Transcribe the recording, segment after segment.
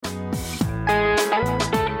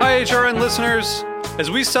HRN listeners.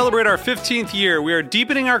 As we celebrate our 15th year, we are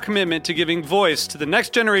deepening our commitment to giving voice to the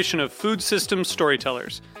next generation of food systems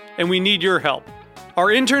storytellers, and we need your help. Our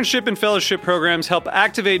internship and fellowship programs help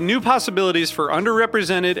activate new possibilities for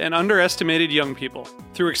underrepresented and underestimated young people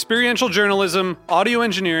through experiential journalism, audio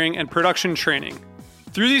engineering, and production training.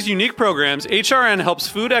 Through these unique programs, HRN helps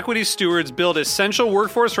food equity stewards build essential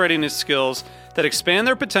workforce readiness skills that expand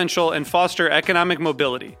their potential and foster economic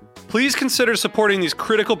mobility. Please consider supporting these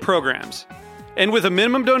critical programs. And with a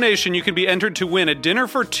minimum donation, you can be entered to win a dinner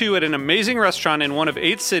for two at an amazing restaurant in one of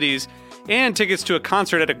 8 cities and tickets to a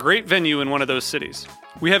concert at a great venue in one of those cities.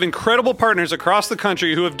 We have incredible partners across the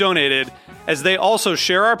country who have donated, as they also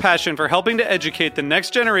share our passion for helping to educate the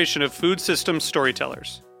next generation of food systems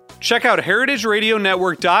storytellers. Check out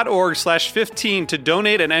heritageradionetwork.org/15 to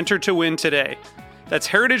donate and enter to win today. That's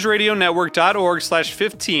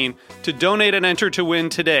heritageradionetwork.org/15 to donate and enter to win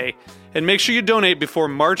today. And make sure you donate before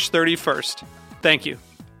March 31st. Thank you.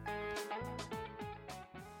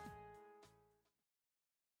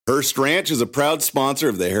 Hearst Ranch is a proud sponsor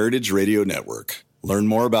of the Heritage Radio Network. Learn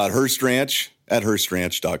more about Hearst Ranch at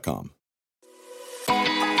HearstRanch.com.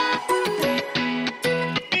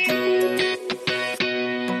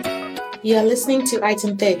 You are listening to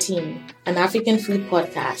Item 13, an African food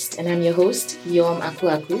podcast, and I'm your host, Yom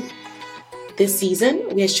Akuaku. This season,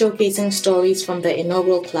 we are showcasing stories from the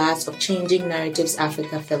inaugural class of Changing Narratives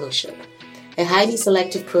Africa Fellowship, a highly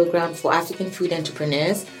selective program for African food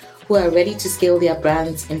entrepreneurs who are ready to scale their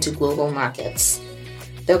brands into global markets.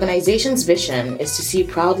 The organization's vision is to see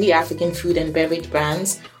proudly African food and beverage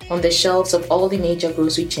brands on the shelves of all the major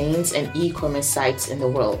grocery chains and e-commerce sites in the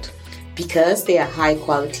world, because they are high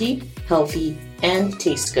quality, healthy, and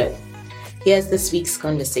taste good. Here's this week's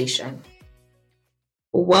conversation.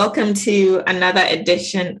 Welcome to another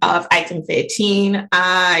edition of Item 13.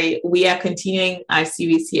 We are continuing our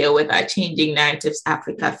series here with our Changing Narratives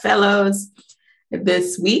Africa Fellows.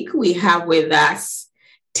 This week, we have with us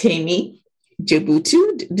Temi,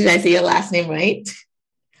 Jebutu. Did I say your last name right?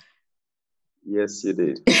 Yes, you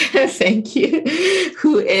did. Thank you.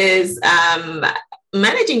 Who is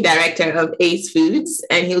Managing Director of AACE Foods,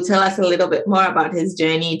 and he'll tell us a little bit more about his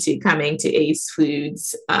journey to coming to AACE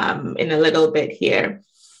Foods in a little bit here.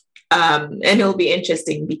 And it'll be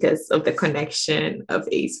interesting because of the connection of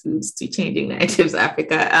AACE Foods to Changing Narratives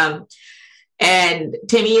Africa. And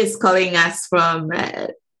Temi is calling us from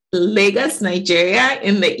Lagos, Nigeria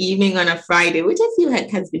in the evening on a Friday, which I feel like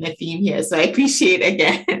has been a theme here. So I appreciate,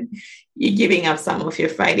 again, you giving up some of your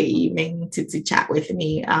Friday evening to chat with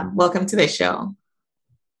me. Welcome to the show.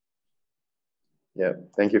 Yeah,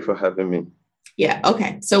 thank you for having me. Yeah,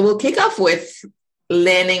 okay. So we'll kick off with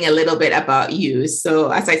learning a little bit about you.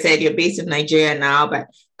 So as I said, you're based in Nigeria now, but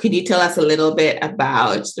could you tell us a little bit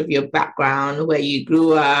about sort of your background, where you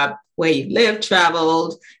grew up, where you lived,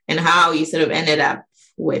 traveled, and how you sort of ended up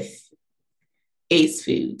with AACE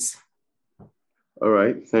Foods? All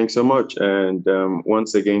right, thanks so much. And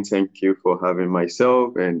once again, thank you for having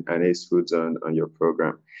myself and AACE Foods on your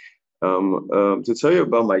program. To tell you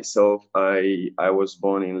about myself, I was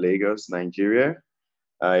born in Lagos, Nigeria.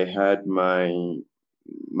 I had my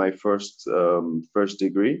first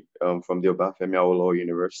degree from the Obafemi Awolowo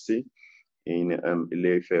University in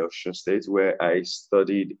Ile-Ife, Osun State, where I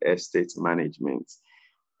studied estate management.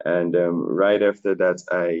 And right after that,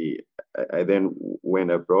 I then went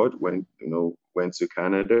abroad, went to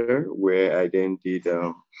Canada, where I then did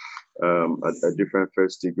a different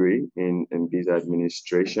first degree in business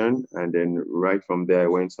administration. And then right from there, I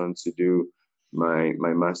went on to do my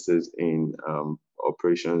master's in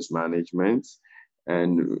operations management.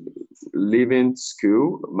 And leaving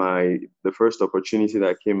school, the first opportunity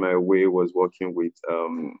that came my way was working with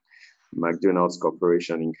McDonald's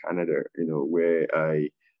Corporation in Canada, where I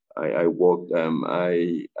worked.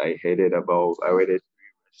 I headed 3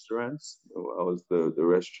 restaurants. I was the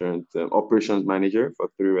restaurant operations manager for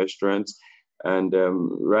 3 restaurants. And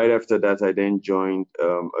right after that, I then joined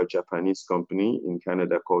a Japanese company in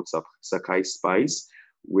Canada called Sakai Spice,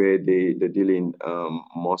 where they deal in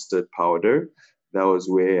mustard powder. That was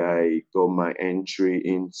where I got my entry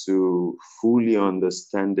into fully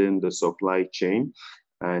understanding the supply chain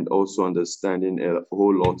and also understanding a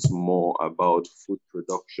whole lot more about food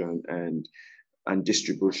production and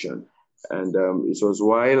distribution. And it was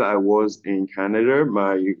while I was in Canada.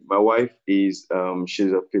 My wife is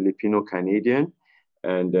she's a Filipino Canadian,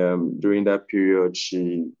 and during that period,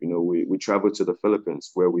 we traveled to the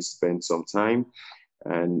Philippines, where we spent some time.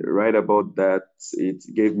 And right about that, it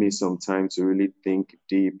gave me some time to really think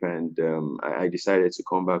deep, and I decided to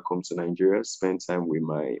come back home to Nigeria, spend time with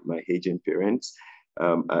my aging parents.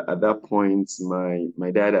 At that point,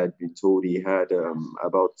 my dad had been told he had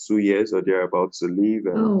about 2 years or thereabouts to leave,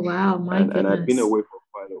 Oh, wow. My and I'd been goodness. away for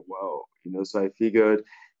quite a while, so I figured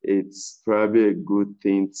it's probably a good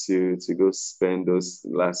thing to go spend those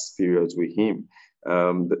last periods with him.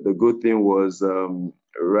 The good thing was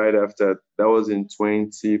right after that was in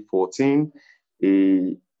 2014.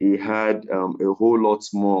 He had a whole lot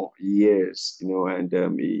more years, and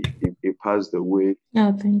he passed away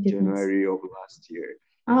Oh, thank goodness. January of last year,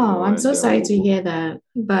 Oh, I'm and so sorry to hear that,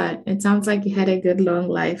 but it sounds like you had a good long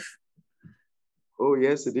life. oh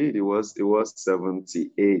yes, it did. It was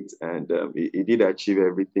 78, and he did achieve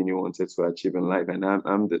everything he wanted to achieve in life. And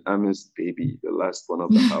I'm his baby, the last one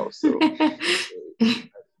of the house. So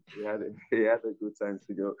he had a good time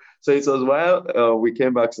to go. So it was while we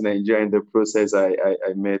came back to Nigeria. In the process, I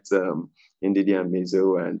met Ndidi and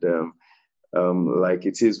Mizo, and like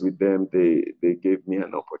it is with them, they gave me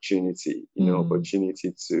an opportunity, Mm,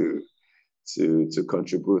 opportunity to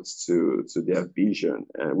contribute to their vision,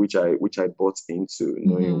 which I bought into,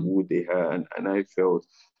 knowing mhm. who they are, and I felt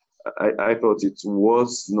it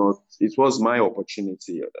was my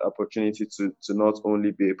opportunity to not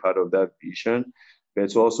only be a part of that vision, but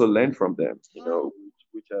to also learn from them,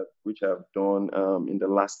 which I've done in the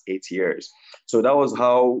last 8 years. So that was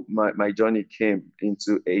how my journey came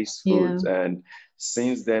into Ace Yeah. Foods, and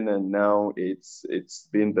since then and now it's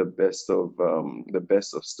been the best of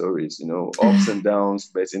stories, ups and downs,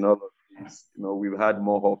 but in all of these, we've had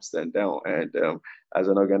more ups than downs, and as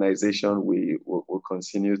an organization, we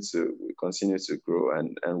continue to grow,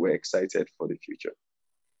 and we're excited for the future.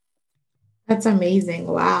 That's amazing.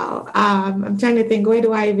 Wow. I'm trying to think, where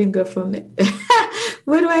do I even go from there?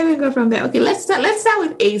 Where do I even go from there? Okay, let's start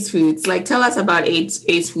with Ace Foods. Like, tell us about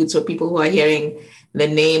Ace Foods for people who are hearing the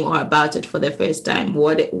name or about it for the first time.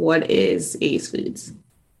 What is Ace Foods?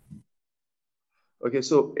 Okay,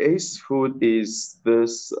 so Ace Food is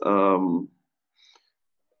this I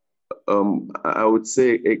would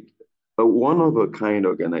say a one of a kind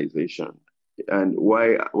organization. And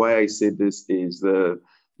why I say this is the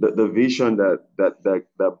vision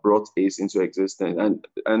that brought ACE into existence.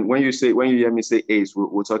 And when you hear me say ACE,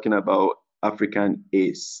 we're talking about African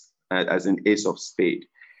ACE, as in Ace of Spade.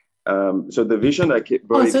 So the vision that Oh,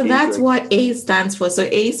 brought it so into that's what existence. ACE stands for. So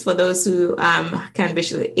ACE, for those who can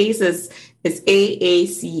visualize, ACE is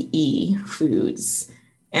AACE Foods.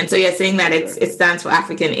 And so you're saying that it Exactly. stands for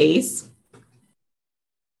African ACE?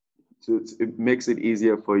 So it makes it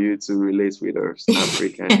easier for you to relate with us.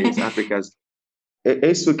 African ACE, Africa's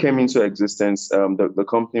ASU came into existence. The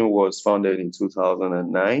company was founded in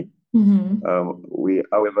 2009. Mhm. We,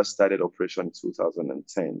 however, started operation in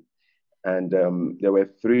 2010. And there were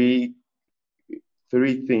three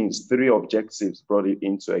objectives brought it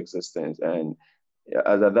into existence. And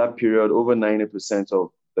as at that period, over 90%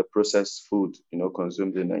 of the processed food,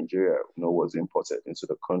 consumed in Nigeria, was imported into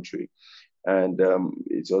the country. And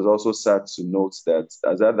it was also sad to note that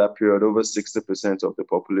as at that period, over 60% of the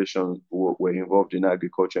population were involved in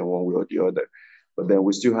agriculture in one way or the other. But then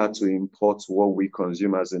we still had to import what we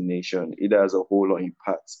consume as a nation, either as a whole or in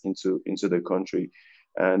parts, into the country.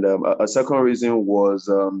 And a second reason was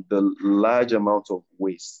the large amount of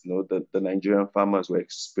waste, the Nigerian farmers were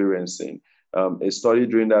experiencing. A study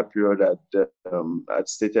during that period had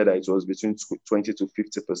stated that it was between 20 to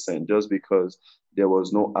 50%, just because there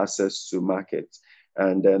was no access to market.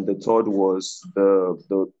 And then the third was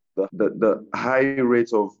the high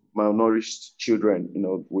rate of malnourished children,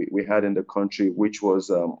 we had in the country, which was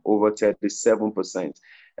over 37%.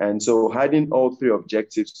 And so adding all three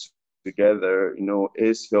objectives together,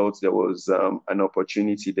 ACE felt there was an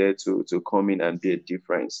opportunity there to come in and be a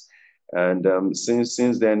difference. And since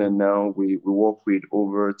then and now, we work with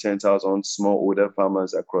over 10,000 smallholder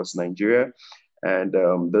farmers across Nigeria. And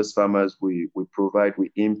those farmers, we provide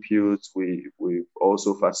with inputs. We've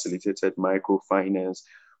also facilitated microfinance.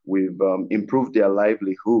 We've improved their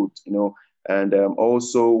livelihood, and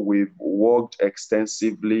also we've worked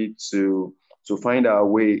extensively to find our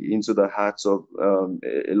way into the hearts of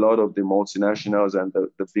a lot of the multinationals and the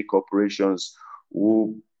big corporations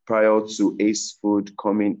who, prior to ACE Food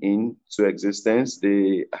coming into existence,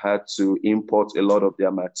 they had to import a lot of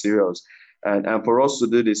their materials. And for us to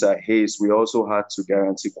do this at ACE, we also had to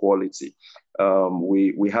guarantee quality.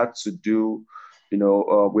 We had to do,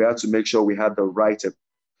 we had to make sure we had the right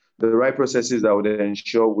processes that would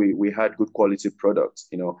ensure we had good quality products,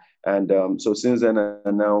 And so since then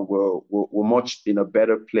and now, we're much in a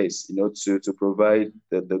better place, to provide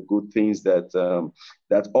the good things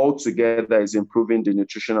that altogether is improving the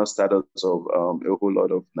nutritional status of a whole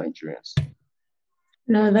lot of Nigerians.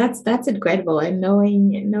 No, that's incredible. And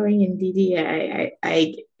knowing Ndidi,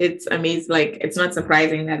 I it's amazing. Like it's not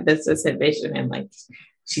surprising that this is her vision and like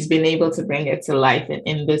she's been able to bring it to life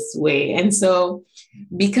in this way. And so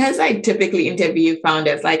because I typically interview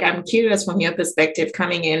founders, like I'm curious from your perspective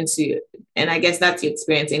coming into, and I guess that's your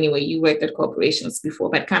experience anyway. You worked at corporations before,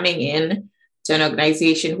 but coming in to an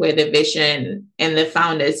organization where the vision and the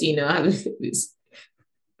founders, have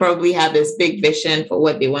probably have this big vision for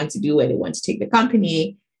what they want to do, where they want to take the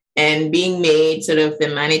company, and being made sort of the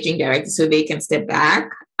managing director so they can step back.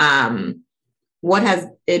 What has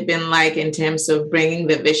it been like in terms of bringing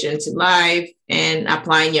the vision to life and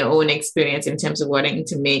applying your own experience in terms of wanting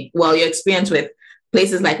to your experience with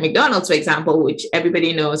places like McDonald's, for example, which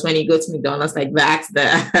everybody knows when you go to McDonald's, like that's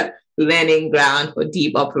the learning ground for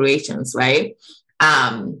deep operations, right?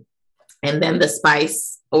 And then the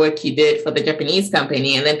spice work you did for the Japanese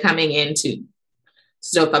company, and then coming in to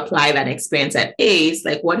sort of apply that experience at AACE,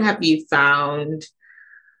 like what have you found,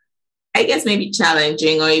 I guess maybe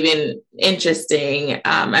challenging or even interesting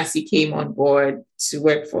as you came on board to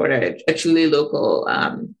work for a truly local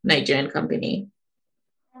Nigerian company?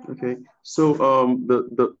 Okay, so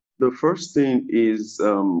the first thing is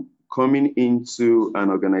coming into an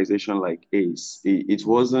organization like AACE. It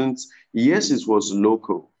wasn't, yes, it was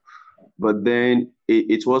local, but then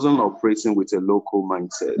it wasn't operating with a local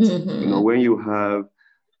mindset. Mm-hmm. When you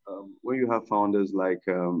have founders like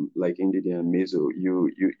Ndidi and Mezo,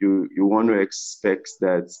 you want to expect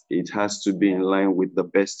that it has to be in line with the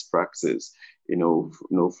best practice. From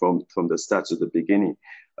the start to the beginning.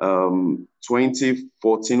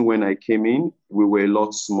 2014, when I came in, we were a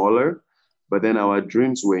lot smaller, but then our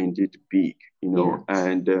dreams were indeed big.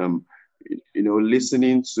 And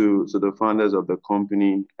listening to the founders of the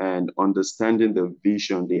company and understanding the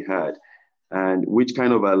vision they had, and which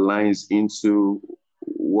kind of aligns into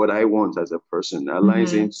what I want as a person,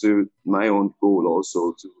 aligns into my own goal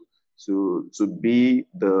also to be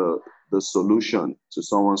the solution to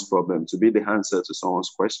someone's problem, to be the answer to someone's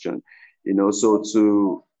question. So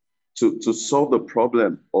to solve the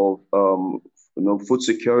problem of food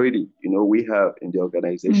security, we have in the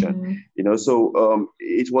organization, so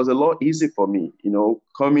it was a lot easy for me,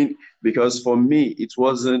 coming, because for me, it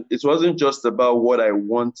wasn't just about what I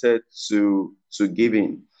wanted to give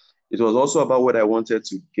in. It was also about what I wanted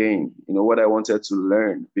to gain, what I wanted to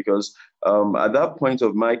learn, because at that point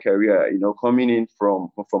of my career, coming in from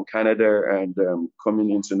Canada and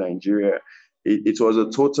coming into Nigeria, it was a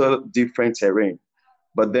total different terrain.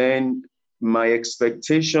 But then my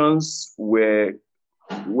expectations were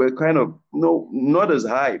kind of not as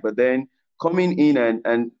high. But then coming in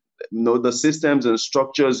and the systems and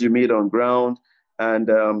structures you made on ground, and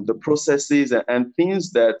the processes and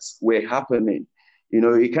things that were happening,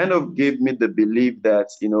 it kind of gave me the belief that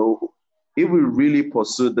if we really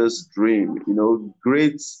pursue this dream,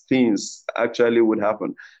 great things actually would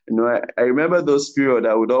happen. I remember those periods.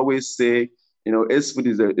 I would always say, AACE Food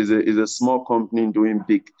is a small company doing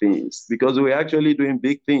big things, because we're actually doing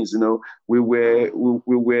big things. We were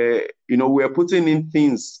putting in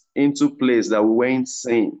things into place that we weren't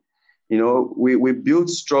saying. We built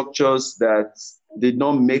structures that did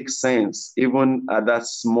not make sense even at that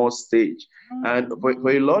small stage. And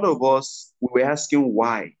for a lot of us, we were asking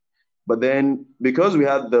why. But then because we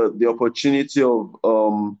had the opportunity of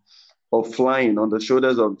flying on the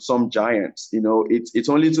shoulders of some giants, it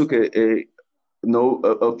only took a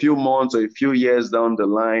few months or a few years down the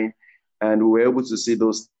line, and we were able to see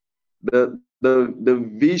the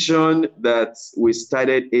vision that we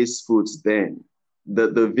started AACE Foods then,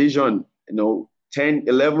 the vision, 10,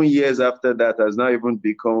 11 years after that has now even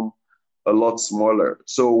become a lot smaller.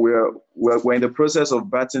 So we're in the process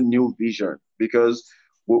of batting new vision, because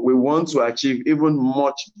we want to achieve even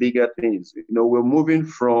much bigger things. We're moving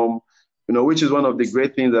from, which is one of the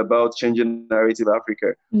great things about Changing Narrative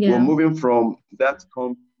Africa. Yeah. We're moving from that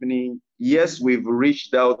company. Yes, we've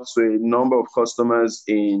reached out to a number of customers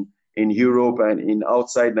in Europe and in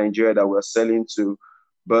outside Nigeria that we're selling to,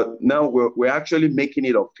 but now we're actually making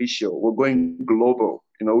it official. We're going global,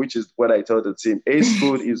 which is what I tell the team. AACE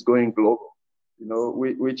Food is going global.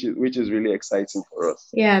 Which is really exciting for us.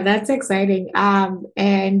 Yeah, that's exciting.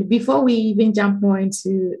 And before we even jump more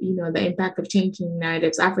into, the impact of Changing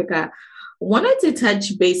Narratives Africa, wanted to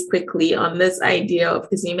touch base quickly on this idea of,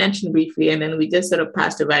 because you mentioned briefly and then we just sort of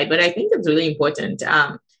passed by, but I think it's really important.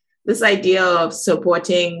 This idea of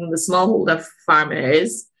supporting the smallholder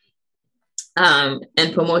farmers and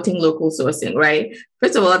promoting local sourcing, right?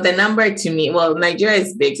 First of all, the number to me, Nigeria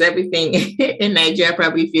is big, so everything in Nigeria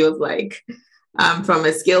probably feels like, from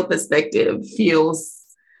a scale perspective, feels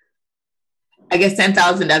I guess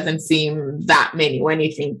 10,000 doesn't seem that many when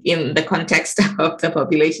you think in the context of the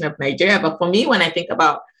population of Nigeria. But for me, when I think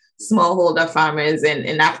about smallholder farmers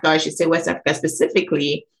in Africa, I should say West Africa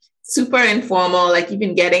specifically, super informal, like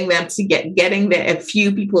even getting a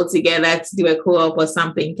few people together to do a co-op or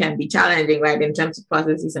something can be challenging, right, in terms of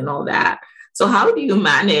processes and all that. So how do you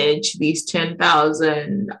manage these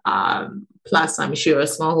 10,000 plus, I'm sure,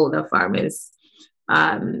 smallholder farmers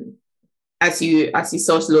as you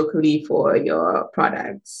source locally for your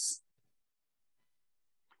products?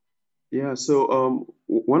 Yeah, so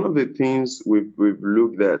one of the things we've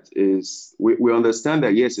looked at is we understand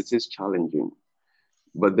that, yes, it is challenging,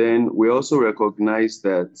 but then we also recognize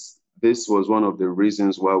that this was one of the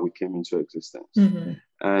reasons why we came into existence. Mm-hmm.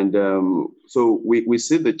 And so we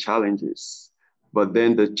see the challenges, but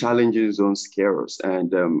then the challenges don't scare us.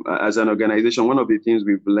 And as an organization, one of the things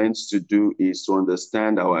we've learned to do is to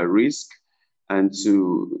understand our risk and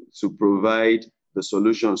to provide the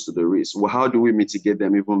solutions to the risk. Well, how do we mitigate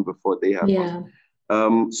them even before they happen? Yeah.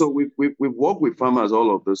 So we've worked with farmers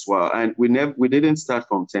all of this while, and we didn't start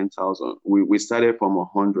from 10,000. We started from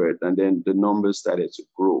 100, and then the numbers started to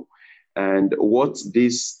grow. And what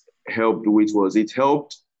this helped with was it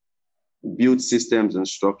helped build systems and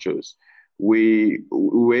structures. We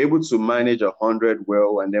were able to manage 100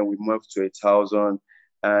 well, and then we moved to 1,000.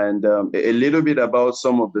 And a little bit about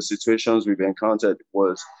some of the situations we've encountered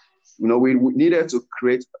was, we needed to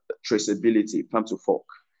create traceability, farm to fork.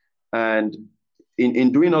 And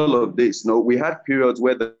in doing all of this, we had periods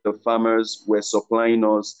where the farmers were supplying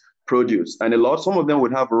us produce, and some of them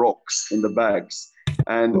would have rocks in the bags.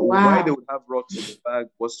 And why they would have rocks in the bag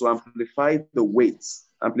was to amplify the weight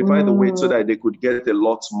so that they could get a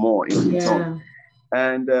lot more in return.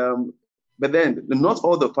 And but then not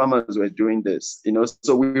all the farmers were doing this,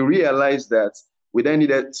 so we realized that we then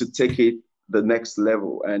needed to take it the next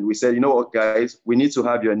level. And we said, what, guys, we need to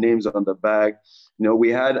have your names on the bag. We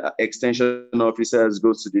had extension officers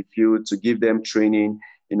go to the field to give them training.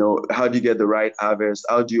 How do you get the right harvest?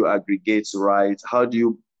 How do you aggregate right? How do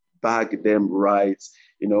you bag them right?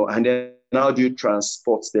 And then how do you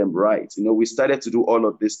transport them right? We started to do all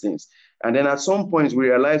of these things. And then at some point we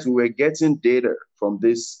realized we were getting data from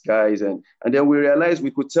these guys. And then we realized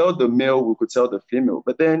we could tell the male, we could tell the female.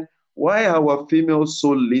 But then why are our females so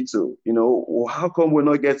little? How come we're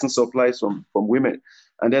not getting supplies from women?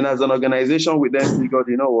 And then as an organization, we then figured,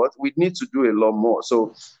 what, we need to do a lot more.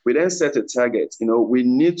 So we then set a target. We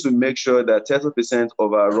need to make sure that 30%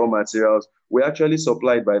 of our raw materials were actually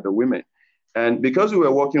supplied by the women. And because we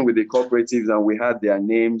were working with the cooperatives and we had their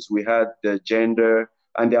names, we had their gender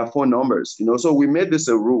and their phone numbers, so we made this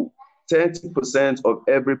a rule. 30% of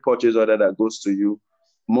every purchase order that goes to you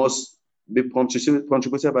must be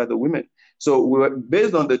contributed by the women. So we were,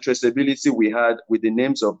 based on the traceability we had with the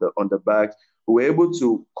names on the bag, we were able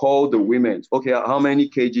to call the women. Okay, how many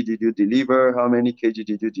kg did you deliver? How many kg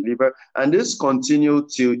did you deliver? And this continued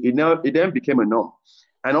till it then became a norm.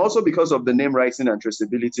 And also because of the name writing and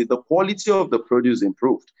traceability, the quality of the produce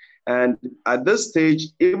improved. And at this stage,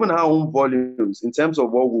 even our own volumes in terms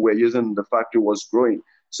of what we were using in the factory was growing.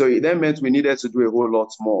 So it then meant we needed to do a whole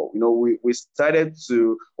lot more. We started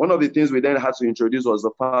to, one of the things we then had to introduce was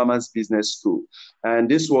the Farmers Business School. And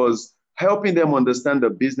this was helping them understand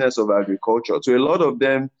the business of agriculture. To a lot of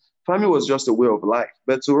them, farming was just a way of life.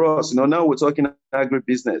 But to us, now we're talking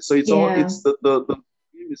agribusiness. So it's the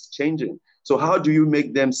game is changing. So how do you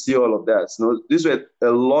make them see all of that? These were a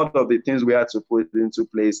lot of the things we had to put into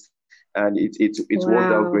place, and it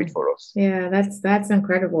worked out great for us. Yeah, that's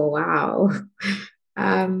incredible. Wow.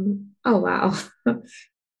 Oh, wow.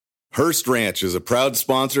 Hearst Ranch is a proud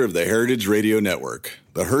sponsor of the Heritage Radio Network.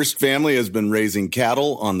 The Hearst family has been raising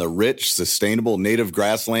cattle on the rich, sustainable native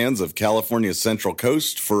grasslands of California's Central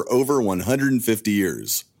Coast for over 150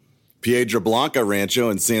 years. Piedra Blanca Rancho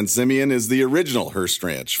in San Simeon is the original Hearst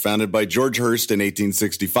Ranch, founded by George Hearst in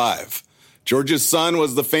 1865. George's son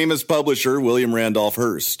was the famous publisher William Randolph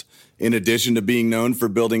Hearst. In addition to being known for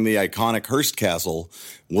building the iconic Hearst Castle,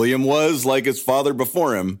 William was, like his father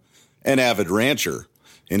before him, an avid rancher.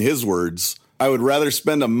 In his words, "I would rather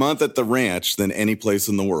spend a month at the ranch than any place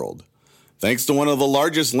in the world." Thanks to one of the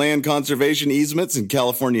largest land conservation easements in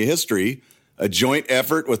California history, a joint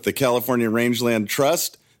effort with the California Rangeland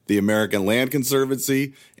Trust, the American Land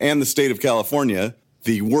Conservancy, and the state of California,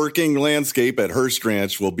 the working landscape at Hearst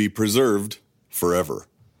Ranch will be preserved forever.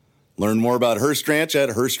 Learn more about Hearst Ranch at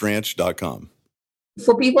HearstRanch.com.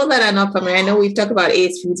 For people that are not familiar, I know we've talked about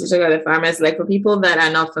AACE Foods, we've talked about the farmers. Like, for people that are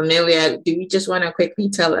not familiar, do you just want to quickly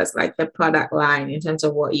tell us, like, the product line in terms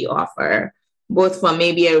of what you offer, both for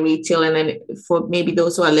maybe a retail and then for maybe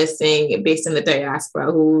those who are listening based in the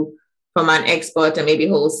diaspora who from an export and maybe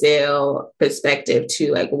wholesale perspective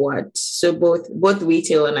to like what? So both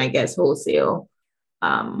retail and I guess wholesale,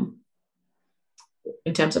 in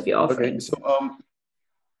terms of your offerings. Okay, so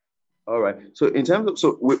all right. So in terms of,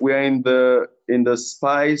 so we are in the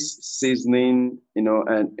spice, seasoning,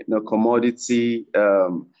 and commodity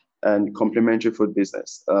and complementary food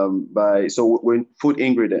business. We're in food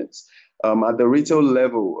ingredients. At the retail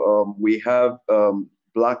level, we have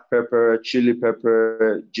black pepper, chili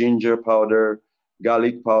pepper, ginger powder,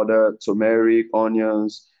 garlic powder, turmeric,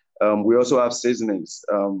 onions. We also have seasonings: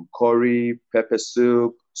 curry, pepper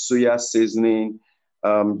soup, suya seasoning,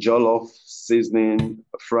 jollof seasoning,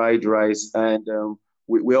 fried rice, and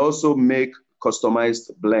we also make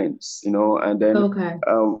customized blends, and then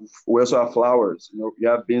we also have flours. You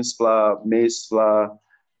have beans flour, maize flour,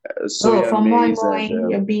 soya for maize,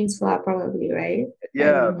 and your beans flour probably, right?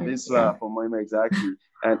 Yeah, beans flour for moi moi, exactly.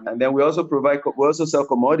 And then we also sell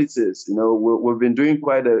commodities. We've been doing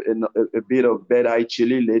quite a bit of bed eye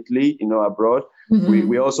chili lately, abroad. Mm-hmm.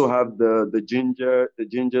 We also have the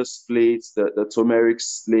ginger splits, the turmeric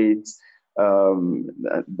splits, and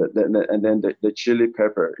then the chili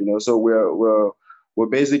pepper. So we're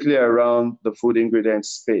basically around the food ingredient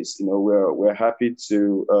space. We're happy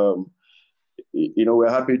to we're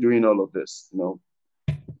happy doing all of this. No,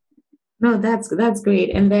 that's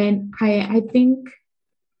great. And then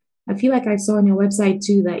I feel like I saw on your website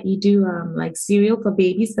too that you do like cereal for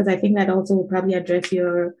babies, because I think that also will probably address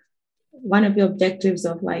one of your objectives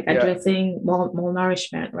of like addressing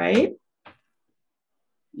malnourishment, right?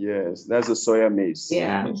 Yes, that's a soya maize.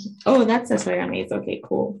 Yeah. Oh, that's a soya maize. Okay,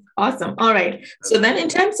 cool. Awesome. All right. So then in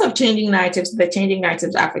terms of changing narratives, the Changing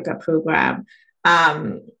Narratives Africa program,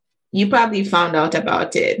 you probably found out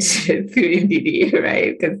about it through MDD,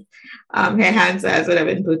 right? Because her hands are sort of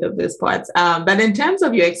in both of those parts. But in terms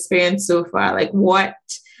of your experience so far, like what,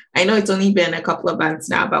 I know it's only been a couple of months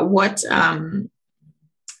now, but what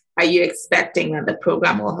are you expecting that the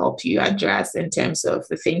program will help you address in terms of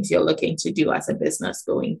the things you're looking to do as a business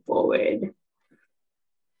going forward?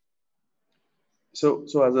 So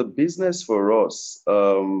as a business for us,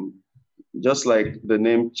 just like the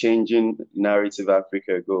name Changing Narrative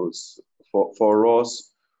Africa goes, for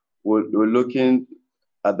us, we're looking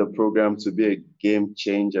at the program to be a game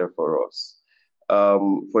changer for us.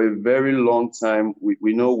 For a very long time,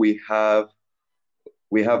 we know we have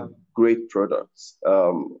great products.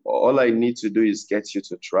 All I need to do is get you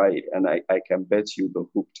to try it, and I can bet you'll be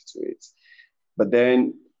hooked to it. But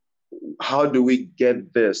then, how do we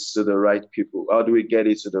get this to the right people? How do we get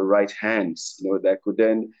it to the right hands, that could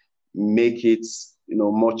then make it,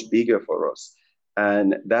 much bigger for us?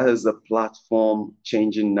 And that is the platform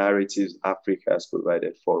Changing Narratives Africa has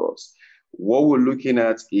provided for us. What we're looking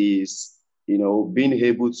at is, being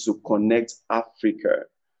able to connect Africa,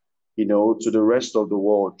 to the rest of the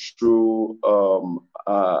world through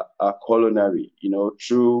our culinary,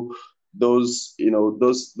 through those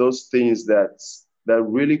things that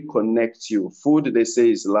really connect you. Food, they say,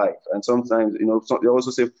 is life. And sometimes, they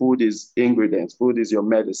also say food is ingredients, food is your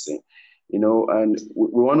medicine, and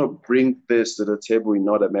we want to bring this to the table in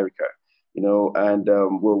North America, and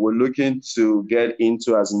we're looking to get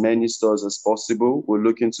into as many stores as possible. We're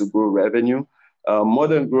looking to grow revenue. More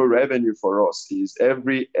than grow revenue for us is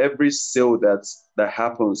every sale that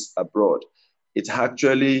happens abroad, it's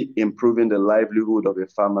actually improving the livelihood of a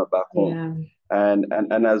farmer back home. Yeah.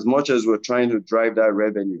 And as much as we're trying to drive that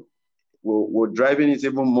revenue, we're driving it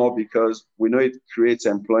even more because we know it creates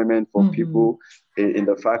employment for people in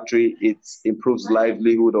the factory. It improves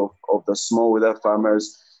livelihood of the smallholder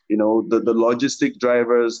farmers, the logistic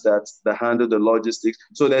drivers that handle the logistics.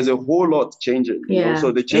 So there's a whole lot changing.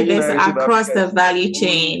 So the changing across the value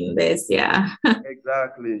chain.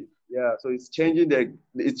 Exactly. Yeah. So it's changing the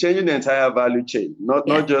entire value chain,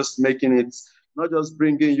 not just making it, not just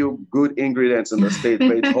bringing you good ingredients in the state,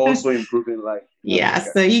 but it's also improving life. Yeah,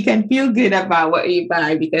 so you can feel good about what you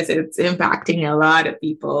buy because it's impacting a lot of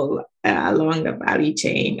people along the value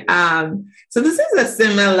chain. So this is a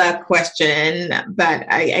similar question, but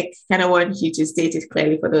I kind of want you to state it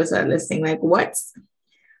clearly for those who are listening. Like, what's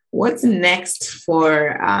next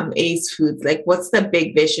for AACE Foods? Like, what's the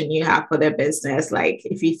big vision you have for the business? Like,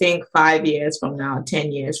 if you think 5 years from now,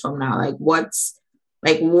 10 years from now,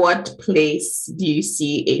 what place do you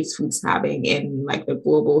see AACE Foods having in like the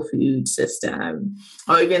global food system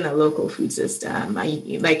or even the local food system?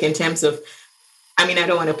 Like in terms of, I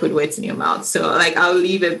don't want to put words in your mouth. So like, I'll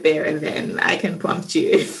leave it there and then I can prompt you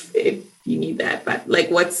if you need that. But like,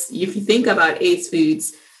 if you think about AACE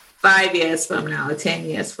Foods 5 years from now, 10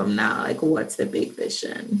 years from now, like what's the big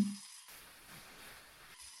vision?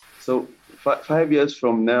 So 5 years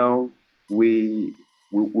from now, we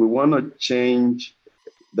want to change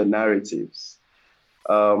the narratives.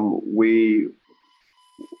 We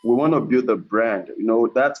want to build a brand,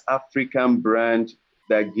 that African brand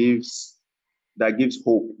that gives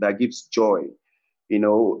hope, that gives joy.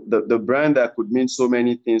 The brand that could mean so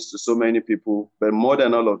many things to so many people, but more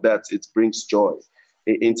than all of that, it brings joy.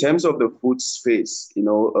 In terms of the food space,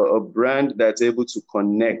 a brand that's able to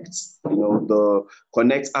connect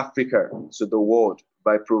Africa to the world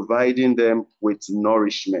by providing them with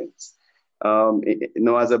nourishment.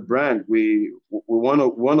 As a brand, we want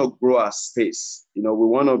to grow our space. We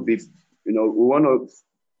want to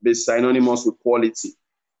be synonymous with quality.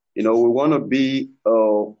 We want to be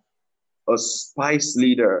a spice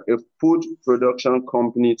leader, a food production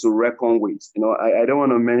company to reckon with. I don't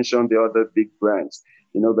want to mention the other big brands,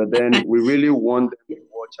 but then we really want them to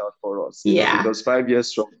watch out for us. Because 5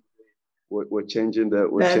 years from we're changing the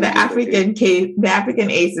African case. The African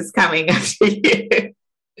ACE is coming after you.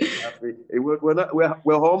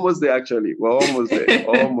 We're almost there. Actually, we're almost there.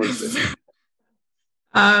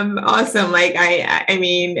 Awesome. Like I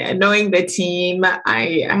mean, knowing the team,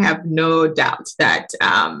 I have no doubt that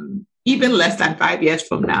even less than 5 years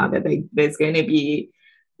from now, that there's going to be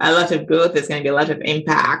a lot of growth. There's going to be a lot of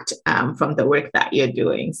impact from the work that you're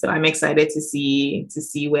doing. So I'm excited to see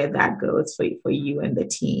where that goes for you and the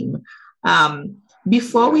team.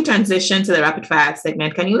 Before we transition to the rapid fire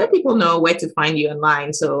segment, can you let people know where to find you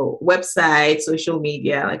online? So website, social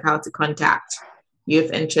media, like how to contact you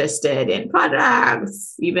if interested in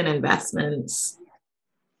products, even investments.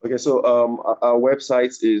 Okay, so our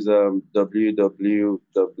website is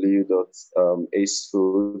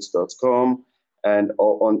www.acefoods.com, and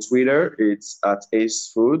on Twitter it's at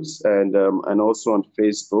Ace Foods, and also on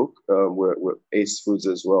Facebook we're Ace Foods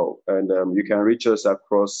as well, and you can reach us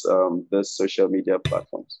across the social media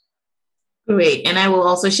platforms. Great, and I will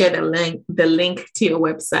also share the link to your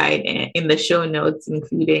website in the show notes,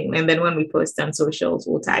 including, and then when we post on socials,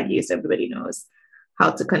 we'll tag you so everybody knows how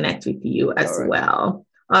to connect with you as well.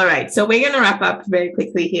 All right, so we're going to wrap up very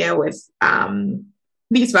quickly here with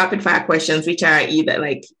these rapid fire questions, which are either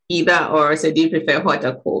or. So do you prefer hot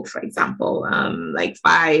or cold, for example? Like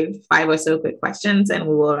five or so quick questions, and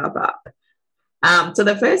we will wrap up. So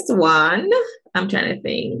the first one, I'm trying to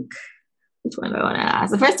think, which one do I want to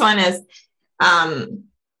ask? The first one is,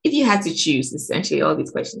 if you had to choose, essentially all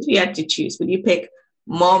these questions, if you had to choose, would you pick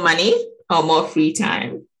more money or more free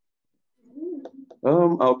time?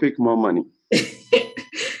 I'll pick more money.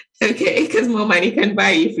 Okay, because more money can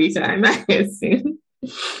buy you free time, I assume.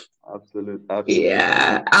 Absolutely.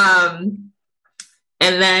 Yeah. And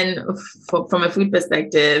then from a food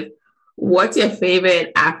perspective, what's your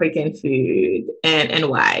favorite African food and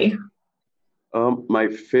why? My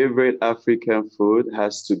favorite African food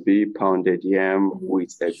has to be pounded yam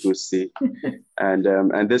with egusi,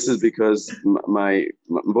 and this is because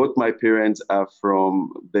both my parents are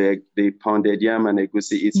from the pounded yam and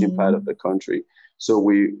egusi eating part of the country. So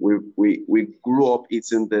we grew up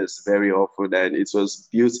eating this very often, and it was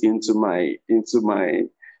built into my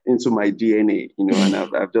DNA, and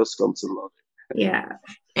I've just come to love it. Yeah.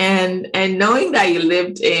 And knowing that you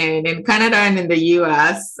lived in Canada and in the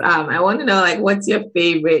US, I want to know, like, what's your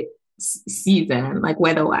favorite season, like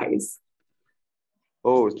weather-wise?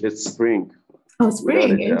 Oh, it's spring. Oh,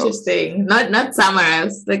 spring. Interesting. Not summer. I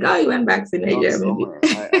was like, oh, you went back to Nigeria.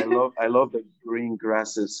 I love the green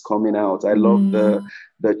grasses coming out. I love the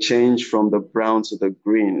change from the brown to the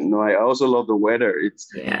green. I also love the weather. It's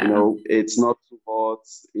it's not too hot.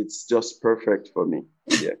 It's just perfect for me.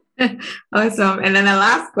 Yeah. Awesome. And then the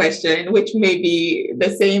last question, which may be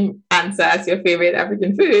the same answer as your favorite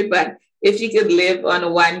African food, but if you could live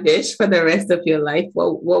on one dish for the rest of your life,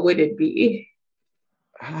 what would it be?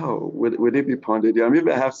 How would it be pounded yam?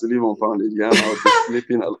 Maybe I have to live on pounded yam. I'll be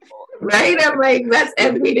sleeping a lot. Right? I'm like, that's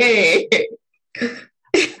every day.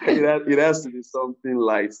 It has to be something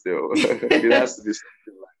light, though. It has to be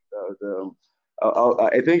something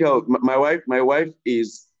light. I think my wife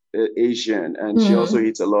is Asian, and she also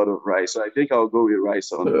eats a lot of rice. So I think I'll go with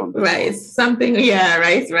rice on this rice. one. Something,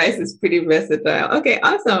 rice. Rice is pretty versatile. Okay,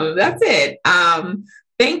 awesome. That's it.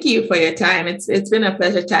 Thank you for your time. It's been a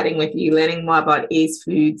pleasure chatting with you, learning more about ACE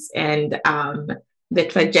Foods and the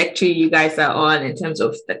trajectory you guys are on in terms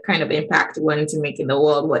of the kind of impact you want to make in the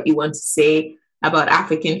world, what you want to say about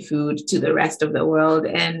African food to the rest of the world.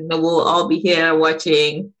 And we'll all be here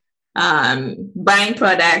watching, buying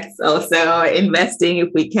products, also investing if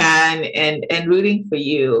we can, and rooting for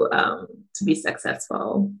you to be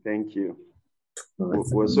successful. Thank you.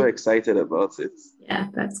 Awesome. We're so excited about it. Yeah,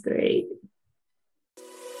 that's great.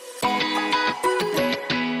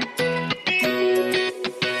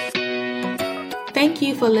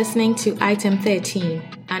 Thank you for listening to Item 13,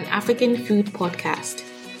 an African food podcast.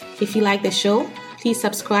 If you like the show, please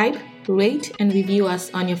subscribe, rate, and review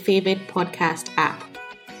us on your favorite podcast app.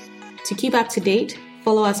 To keep up to date,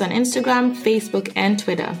 follow us on Instagram, Facebook, and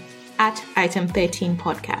Twitter at Item 13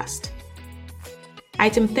 Podcast.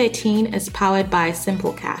 Item 13 is powered by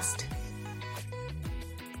Simplecast.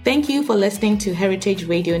 Thank you for listening to Heritage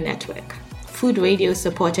Radio Network, food radio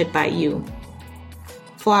supported by you.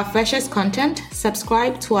 For our freshest content,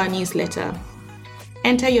 subscribe to our newsletter.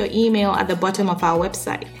 Enter your email at the bottom of our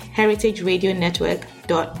website,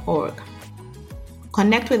 heritageradionetwork.org.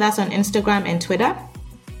 Connect with us on Instagram and Twitter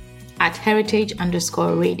at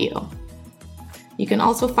heritage_radio. You can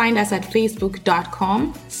also find us at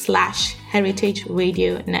facebook.com/Heritage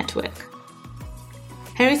Radio Network.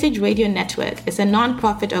 Heritage Radio Network is a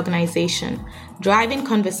non-profit organization driving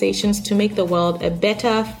conversations to make the world a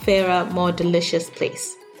better, fairer, more delicious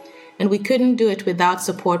place. And we couldn't do it without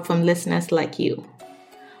support from listeners like you.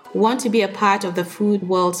 Want to be a part of the food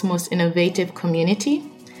world's most innovative community?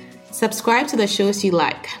 Subscribe to the shows you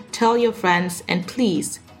like, tell your friends, and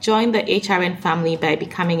please join the HRN family by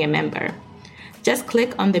becoming a member. Just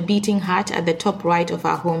click on the beating heart at the top right of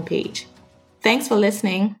our homepage. Thanks for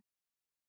listening.